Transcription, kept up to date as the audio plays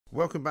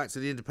Welcome back to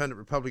the Independent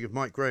Republic of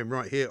Mike Graham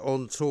right here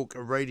on Talk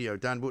Radio.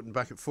 Dan Wootton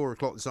back at 4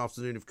 o'clock this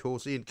afternoon, of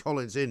course. Ian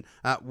Collins in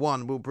at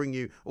 1. We'll bring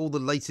you all the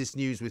latest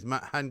news with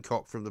Matt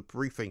Hancock from the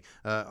briefing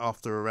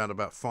after around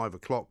about 5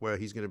 o'clock, where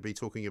he's going to be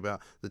talking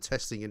about the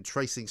testing and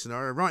tracing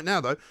scenario. Right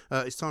now, though,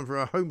 it's time for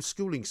our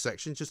homeschooling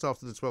section, just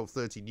after the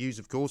 12:30 news,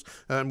 of course.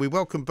 And we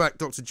welcome back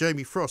Dr.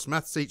 Jamie Frost,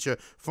 maths teacher,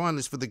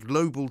 finalist for the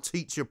Global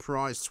Teacher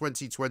Prize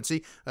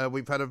 2020.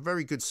 We've had a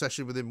very good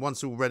session with him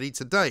once already.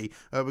 Today,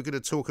 we're going to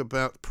talk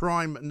about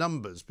prime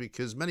numbers,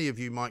 because many of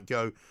you might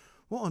go,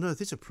 what on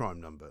earth is a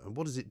prime number and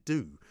what does it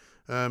do?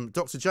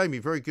 Dr. Jamie,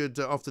 very good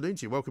afternoon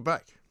to you. Welcome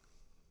back.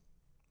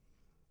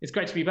 It's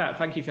great to be back.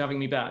 Thank you for having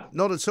me back.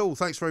 Not at all.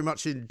 Thanks very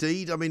much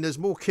indeed. I mean, there's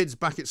more kids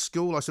back at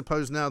school, I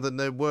suppose, now than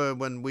there were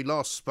when we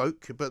last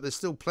spoke, but there's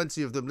still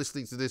plenty of them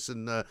listening to this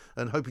and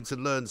hoping to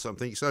learn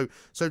something. So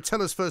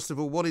tell us, first of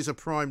all, what is a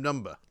prime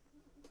number?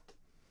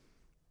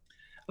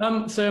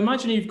 So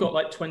imagine you've got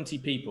like 20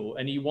 people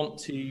and you want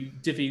to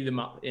divvy them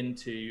up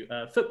into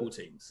football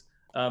teams.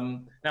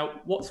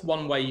 Now, what's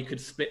one way you could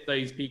split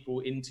those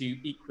people into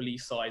equally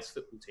sized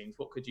football teams?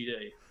 What could you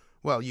do?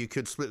 Well, you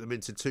could split them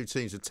into 2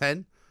 teams of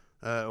 10,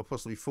 or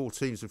possibly 4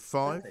 teams of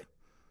 5, okay.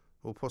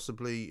 Or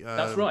possibly...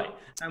 That's right.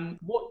 And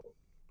what...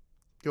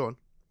 Go on.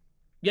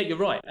 Yeah, you're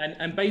right.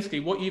 And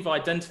basically what you've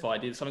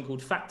identified is something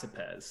called factor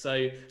pairs.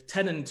 So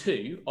 10 and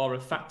 2 are a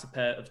factor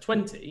pair of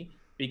 20,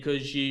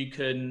 because you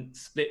can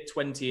split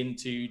 20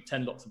 into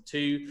 10 lots of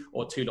 2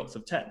 or 2 lots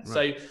of 10.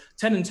 Right. So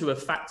 10 and 2 are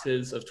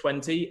factors of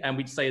 20, and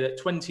we'd say that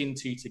 20 and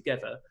 2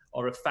 together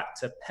are a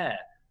factor pair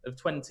of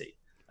 20.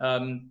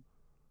 And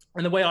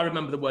the way I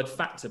remember the word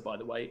factor, by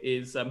the way,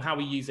 is how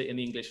we use it in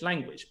the English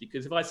language.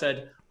 Because if I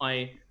said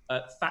I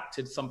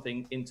factored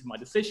something into my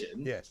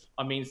decision, yes,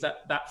 I means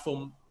that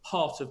formed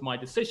part of my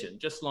decision,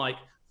 just like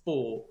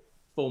 4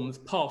 forms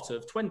part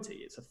of 20.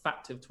 It's a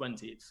factor of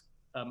 20. It's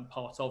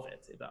part of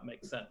it, if that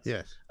makes sense.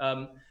 Yes.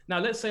 Now,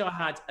 let's say I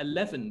had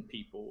 11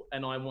 people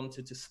and I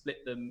wanted to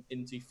split them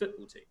into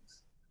football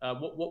teams.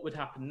 What would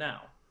happen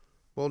now?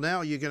 Well,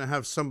 now you're going to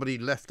have somebody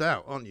left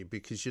out, aren't you?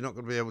 Because you're not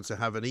going to be able to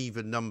have an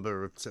even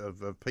number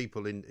of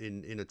people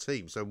in a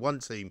team. So one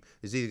team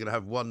is either going to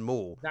have one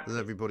more than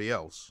everybody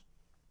else.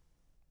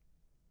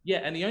 Yeah,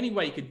 and the only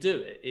way you could do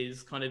it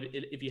is kind of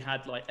if you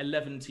had like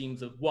 11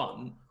 teams of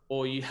 1,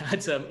 or you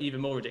had,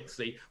 even more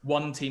ridiculously,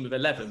 1 team of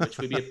 11, which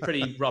would be a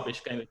pretty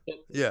rubbish game of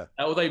football. Yeah.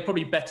 Although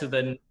probably better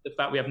than the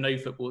fact we have no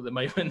football at the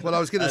moment. Well, I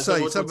was going to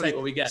say, so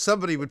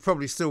somebody would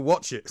probably still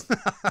watch it.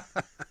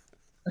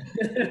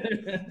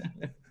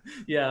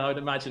 Yeah, I would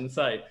imagine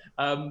so.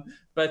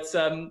 But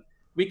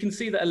we can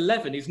see that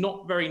 11 is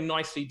not very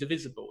nicely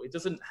divisible. It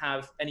doesn't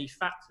have any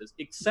factors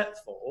except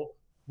for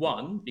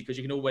 1, because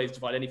you can always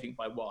divide anything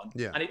by 1,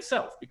 yeah, and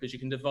itself, because you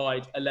can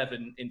divide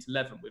 11 into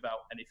 11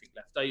 without anything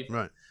left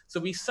over. Right.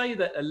 So we say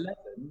that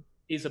 11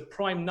 is a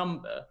prime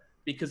number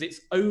because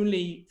its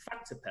only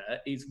factor pair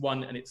is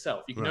 1 and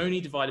itself. You can only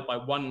divide it by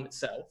 1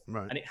 itself,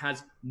 and it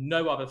has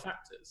no other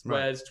factors. Right.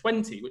 Whereas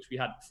 20, which we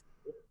had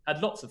before,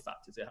 had lots of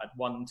factors. It had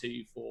 1,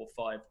 2, 4,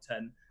 5,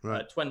 10,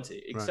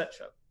 20, etc.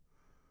 Right.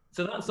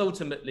 So that's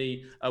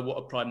ultimately what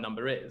a prime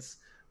number is.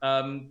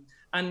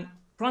 And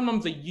prime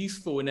numbers are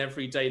useful in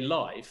everyday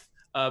life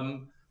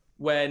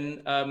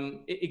when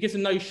it gives a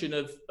notion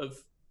of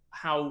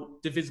how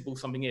divisible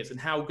something is and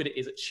how good it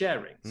is at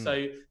sharing.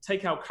 So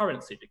take our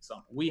currency, for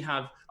example. We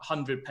have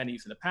 100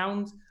 pennies in a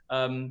pound,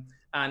 and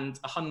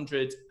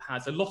 100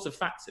 has a lot of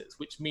factors,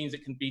 which means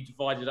it can be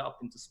divided up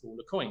into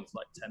smaller coins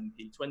like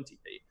 10p, 20p.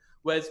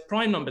 Whereas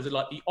prime numbers are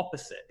like the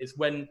opposite, is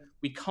when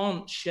we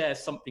can't share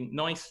something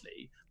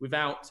nicely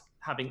without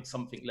having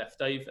something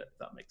left over, if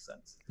that makes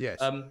sense. Yes.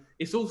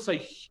 It's also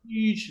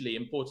hugely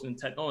important in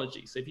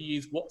technology. So if you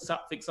use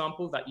WhatsApp, for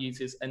example, that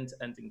uses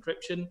end-to-end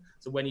encryption.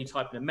 So when you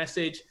type in a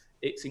message,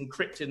 it's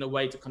encrypted in a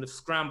way to kind of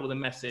scramble the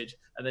message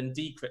and then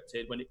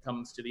decrypted when it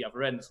comes to the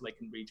other end so they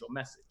can read your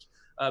message.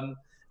 And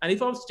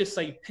if I was to just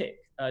say pick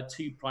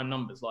 2 prime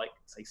numbers, like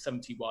say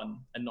 71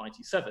 and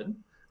 97,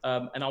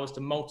 and I was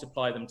to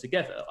multiply them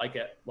together, I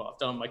get, well, I've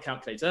done my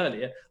calculator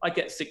earlier, I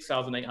get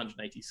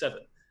 6,887.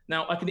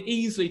 Now, I can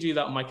easily do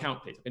that on my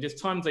calculator. I can just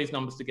times those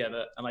numbers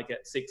together and I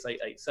get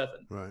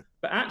 6,887. Right.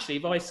 But actually,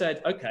 if I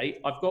said, okay,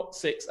 I've got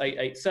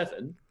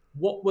 6,887,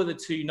 what were the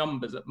 2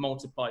 numbers that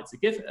multiplied to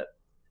give it?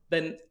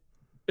 Then,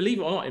 believe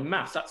it or not, in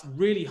maths, that's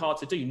really hard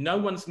to do. No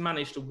one's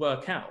managed to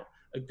work out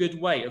a good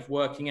way of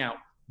working out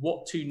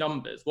what 2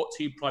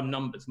 prime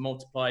numbers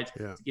multiplied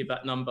to give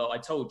that number I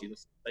told you, the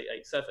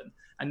 6,887.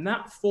 And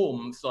that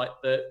forms like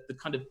the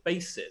kind of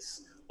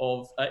basis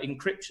of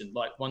encryption,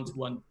 like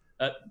one-to-one,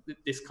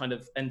 this kind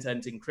of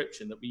end-to-end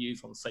encryption that we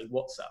use on, say,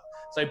 WhatsApp.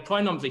 So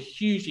prime numbers are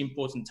hugely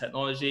important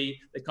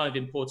technology. They're kind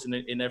of important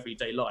in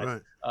everyday life.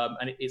 Right.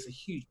 And it's a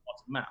huge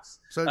part of maths.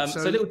 So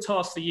a little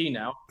task for you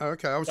now.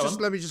 Okay,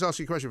 let me just ask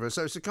you a question first.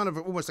 So it's a kind of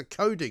almost a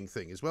coding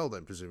thing as well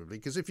then, presumably,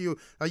 because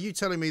are you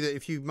telling me that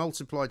if you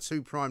multiply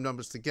 2 prime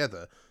numbers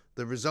together,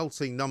 the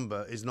resulting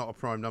number is not a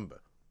prime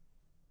number?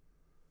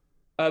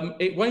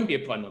 It won't be a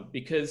prime number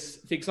because,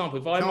 for example,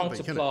 if I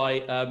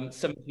multiply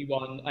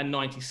 71 and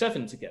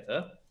 97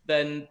 together,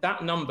 then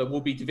that number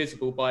will be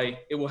divisible by,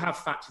 it will have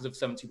factors of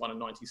 71 and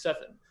 97.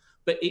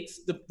 But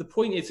it's the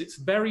point is, it's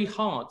very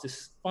hard to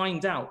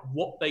find out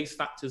what those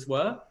factors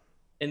were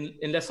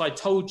unless I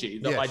told you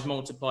that I'd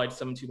multiplied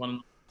 71 and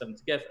 97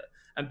 together.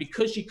 And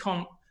because you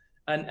can't,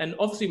 and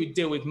obviously we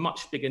deal with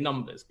much bigger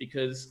numbers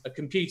because a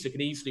computer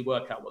can easily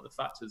work out what the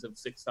factors of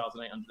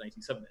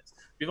 6,887 is.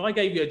 But if I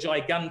gave you a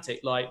gigantic,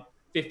 like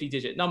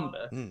 50-digit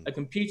number, a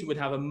computer would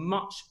have a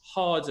much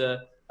harder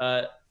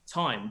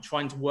time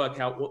trying to work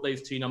out what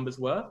those two numbers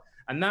were.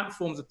 And that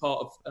forms a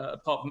part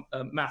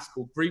of maths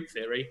called group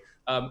theory.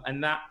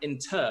 And that in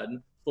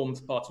turn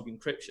forms part of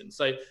encryption.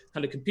 So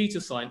kind of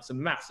computer science and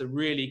maths are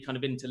really kind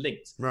of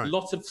interlinked. Right. A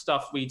lot of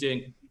stuff we do in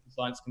computer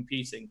science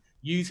computing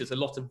uses a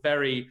lot of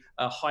very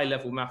high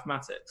level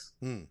mathematics.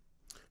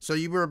 So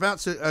you were about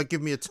to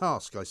give me a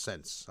task, I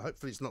sense.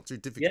 Hopefully it's not too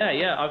difficult.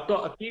 Yeah. I've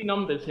got a few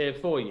numbers here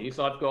for you.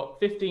 So I've got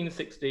 15,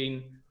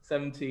 16,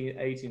 17,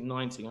 18,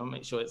 19. I'll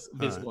make sure it's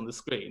visible on the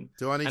screen.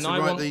 Do I need to write these down?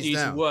 And I want you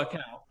to work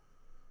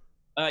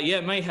out. Yeah,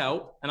 it may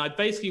help. And I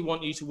basically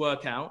want you to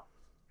work out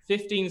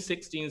 15,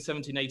 16,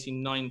 17,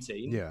 18,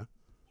 19. Yeah.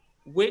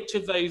 Which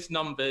of those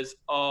numbers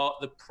are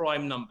the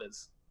prime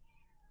numbers?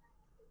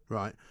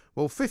 Right.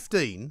 Well,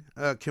 15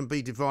 can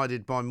be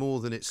divided by more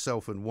than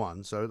itself and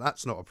 1, so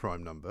that's not a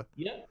prime number.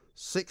 Yeah.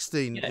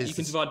 16 is... you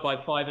can divide by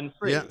 5 and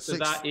 3. Yeah, so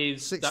that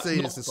is...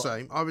 16 is the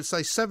same. I would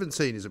say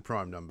 17 is a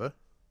prime number.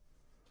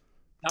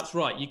 That's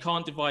right. You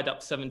can't divide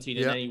up 17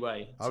 in any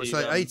way. I would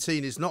say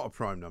 18 is not a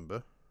prime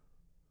number.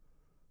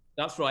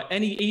 That's right.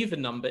 Any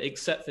even number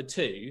except for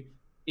 2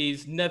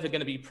 is never going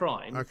to be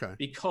prime,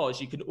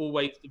 because you can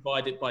always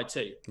divide it by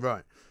 2.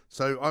 Right.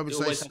 So I would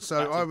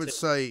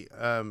say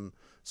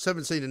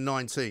 17 and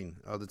 19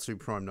 are the two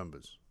prime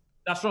numbers.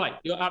 That's right.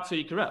 You're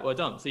absolutely correct. Well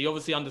done. So you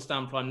obviously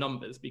understand prime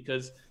numbers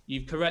because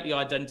you've correctly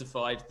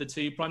identified the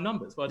two prime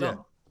numbers. Well done.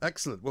 Yeah.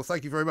 Excellent. Well,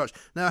 thank you very much.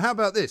 Now, how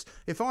about this?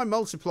 If I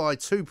multiply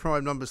two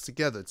prime numbers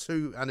together,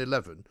 2 and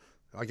 11,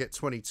 I get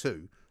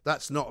 22.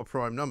 That's not a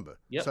prime number.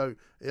 Yep. So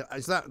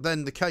is that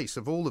then the case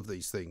of all of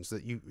these things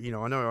that you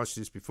know, I know I asked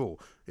you this before.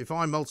 If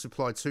I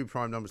multiply two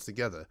prime numbers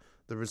together,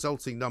 the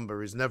resulting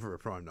number is never a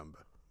prime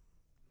number.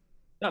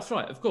 That's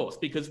right, of course,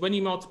 because when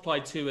you multiply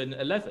 2 and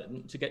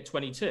 11 to get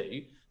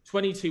 22,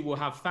 22 will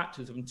have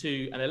factors of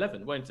 2 and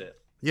 11, won't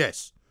it?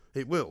 Yes,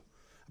 it will.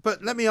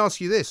 But let me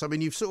ask you this. I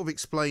mean, you've sort of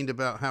explained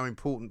about how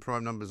important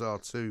prime numbers are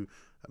to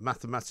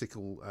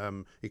mathematical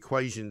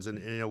equations and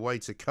in a way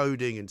to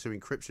coding and to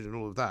encryption and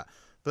all of that.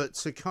 But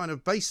to kind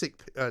of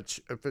basic,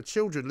 for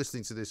children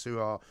listening to this who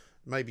are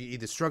maybe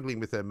either struggling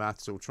with their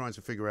maths or trying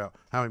to figure out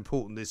how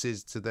important this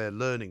is to their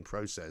learning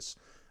process,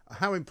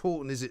 how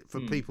important is it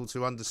for people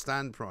to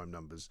understand prime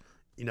numbers,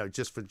 you know,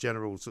 just for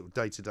general sort of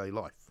day-to-day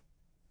life?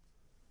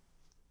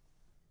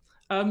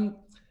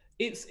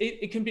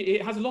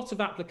 It has a lot of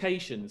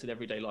applications in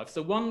everyday life.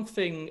 So one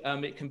thing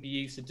it can be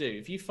used to do,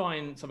 if you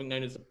find something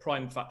known as a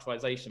prime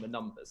factorization of a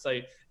number.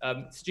 So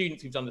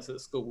students who've done this at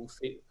school will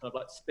see it kind of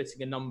like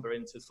splitting a number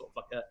into sort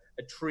of like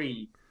a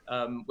tree,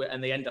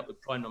 and they end up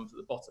with prime numbers at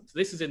the bottom. So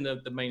this is in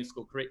the main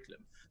school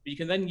curriculum. But you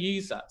can then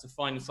use that to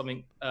find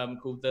something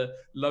called the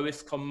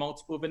lowest common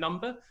multiple of a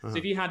number. So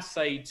if you had,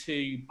 say,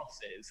 2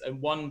 buses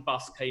and one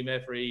bus came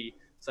every,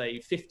 say,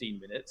 15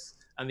 minutes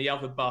and the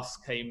other bus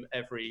came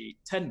every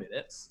 10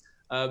 minutes,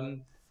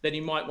 then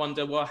you might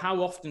wonder, well,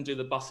 how often do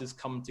the buses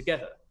come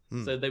together?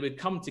 So they would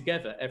come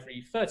together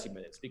every 30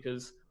 minutes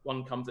because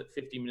one comes at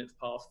 15 minutes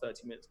past,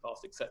 30 minutes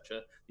past,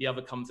 etc. The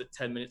other comes at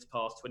 10 minutes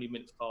past, 20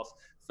 minutes past,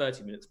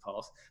 30 minutes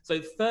past. So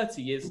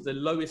 30 is the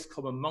lowest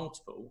common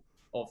multiple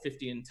of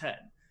 50 and 10.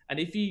 And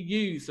if you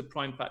use the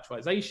prime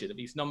factorization of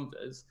these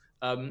numbers,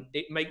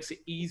 it makes it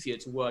easier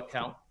to work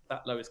out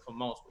that lowest common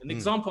multiple. In the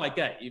example I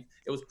gave,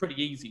 it was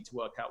pretty easy to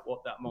work out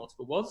what that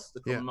multiple was, the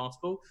common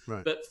multiple.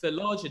 Right. But for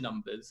larger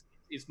numbers,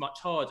 it's much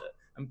harder.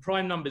 And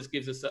prime numbers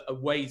gives us a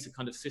way to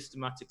kind of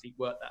systematically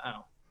work that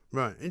out.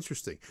 Right,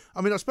 interesting.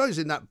 I mean, I suppose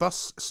in that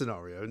bus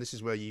scenario, and this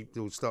is where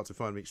you'll start to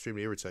find me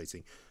extremely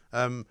irritating,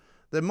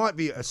 there might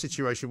be a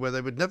situation where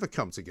they would never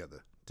come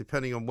together,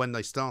 depending on when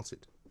they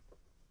started.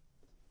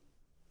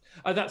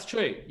 That's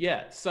true,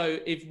 yeah. So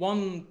if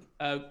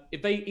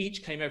they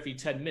each came every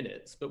 10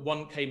 minutes, but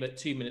one came at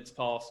 2 minutes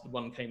past, and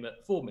one came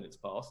at 4 minutes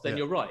past, then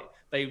you're right.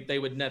 They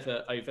would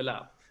never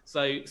overlap.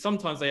 So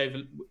sometimes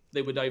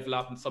they would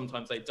overlap and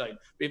sometimes they don't.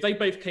 But if they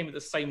both came at the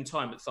same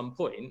time at some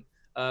point,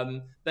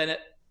 then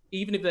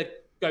even if they're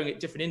going at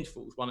different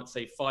intervals, one at,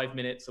 say, 5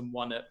 minutes and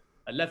one at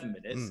 11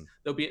 minutes,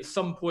 there'll be at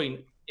some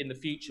point in the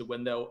future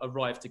when they'll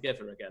arrive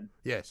together again.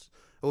 Yes.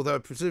 Although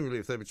presumably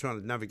if they were trying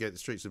to navigate the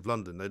streets of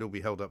London, they'd all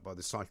be held up by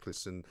the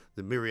cyclists and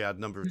the myriad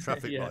number of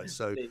traffic lights.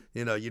 So,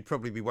 you know, you'd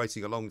probably be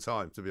waiting a long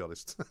time, to be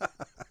honest.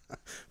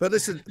 But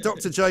listen,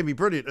 Dr. Jamie,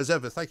 brilliant as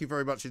ever. Thank you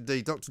very much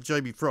indeed. Dr.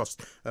 Jamie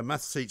Frost, a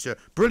maths teacher,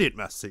 brilliant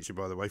maths teacher,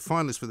 by the way,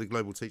 finalist for the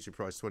Global Teacher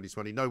Prize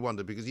 2020. No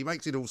wonder, because he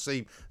makes it all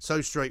seem so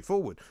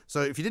straightforward.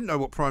 So if you didn't know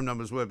what prime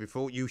numbers were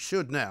before, you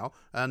should now.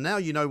 And now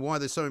you know why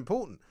they're so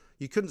important.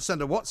 You couldn't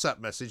send a WhatsApp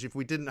message if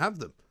we didn't have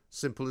them.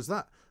 Simple as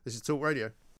that. This is Talk Radio.